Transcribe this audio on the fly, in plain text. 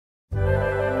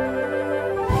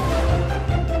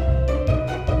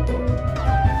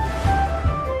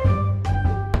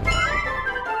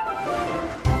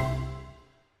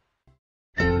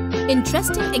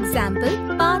interesting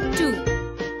example part 2.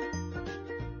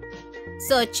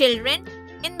 So children,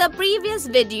 in the previous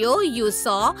video you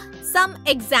saw some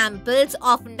examples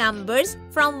of numbers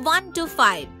from 1 to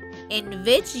 5 in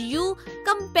which you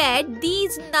compared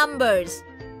these numbers.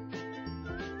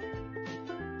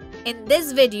 In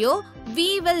this video,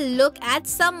 we will look at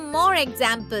some more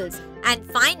examples and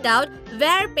find out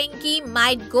where Pinky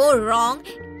might go wrong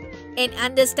in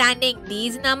understanding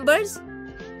these numbers.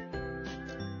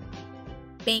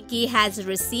 Pinky has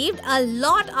received a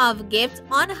lot of gifts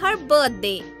on her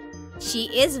birthday. She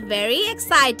is very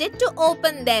excited to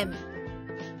open them.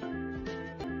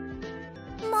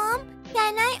 Mom,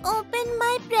 can I open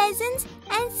my presents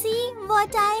and see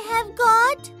what I have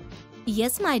got?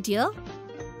 Yes, my dear.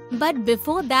 But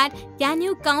before that, can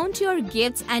you count your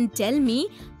gifts and tell me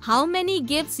how many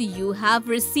gifts you have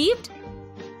received?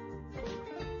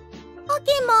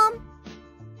 Okay, Mom.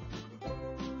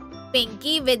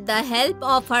 Pinky, with the help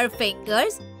of her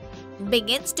fingers,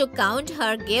 begins to count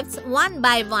her gifts one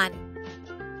by one.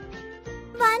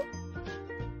 1,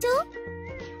 2,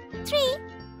 3,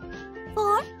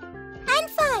 4 and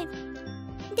 5.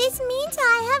 This means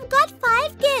I have got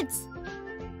 5 gifts.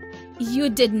 You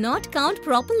did not count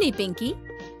properly, Pinky.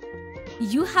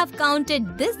 You have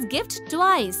counted this gift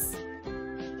twice.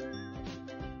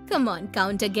 Come on,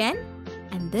 count again.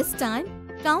 And this time,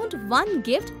 count one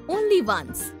gift only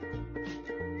once.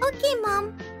 Okay,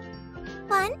 Mom.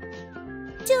 1,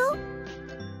 2,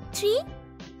 3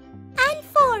 and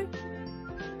 4.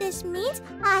 This means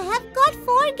I have got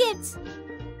 4 gifts.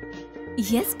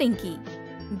 Yes, Pinky.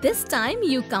 This time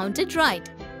you counted right.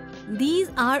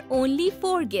 These are only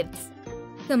 4 gifts.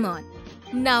 Come on.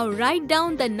 Now write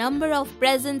down the number of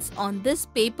presents on this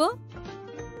paper.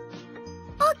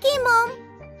 Okay, Mom.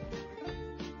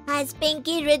 Has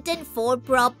Pinky written 4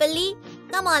 properly?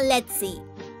 Come on, let's see.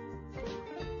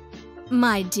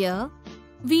 My dear,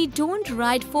 we don't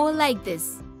write 4 like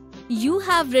this. You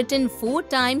have written 4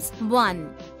 times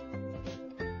 1.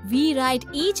 We write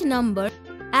each number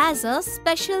as a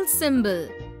special symbol.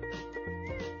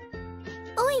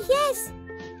 Oh, yes.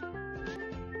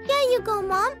 Here you go,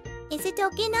 Mom. Is it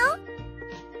okay now?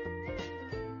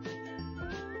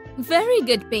 Very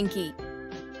good, Pinky.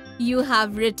 You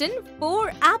have written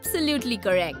 4 absolutely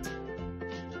correct.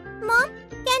 Mom,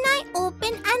 can I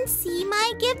open and see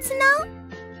my gifts now?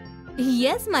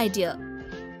 Yes, my dear.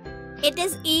 It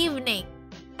is evening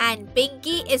and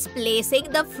Pinky is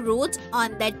placing the fruits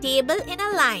on the table in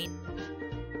a line.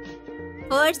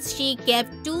 First, she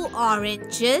kept 2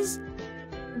 oranges,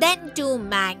 then 2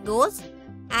 mangoes,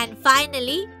 and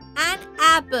finally an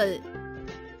apple.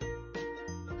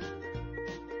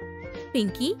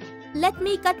 Pinky, let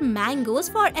me cut mangoes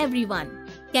for everyone.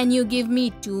 Can you give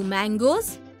me 2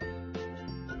 mangoes?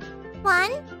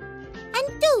 1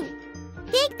 and 2.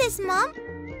 Take this, Mom.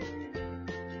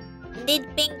 Did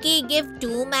Pinky give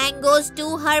 2 mangoes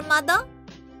to her mother?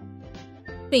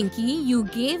 Pinky, you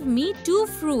gave me 2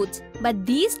 fruits, but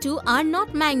these 2 are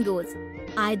not mangoes.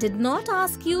 I did not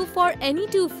ask you for any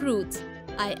 2 fruits.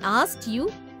 I asked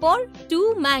you for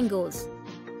 2 mangoes.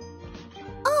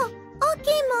 Oh,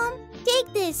 okay, Mom.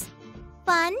 Take this.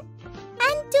 1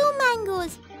 and 2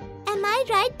 mangoes. Am I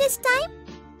right this time?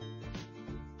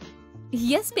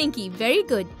 Yes, Pinky, very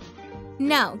good.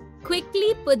 Now,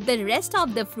 quickly put the rest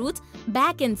of the fruits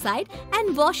back inside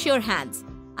and wash your hands.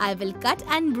 I will cut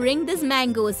and bring these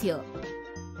mangoes here.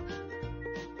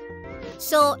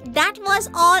 So, that was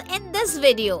all in this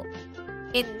video.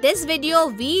 In this video,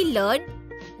 we learned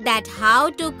that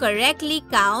how to correctly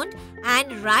count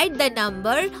and write the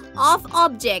number of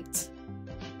objects.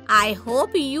 I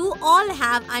hope you all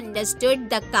have understood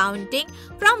the counting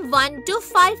from 1 to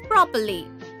 5 properly.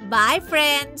 Bye,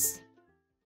 friends.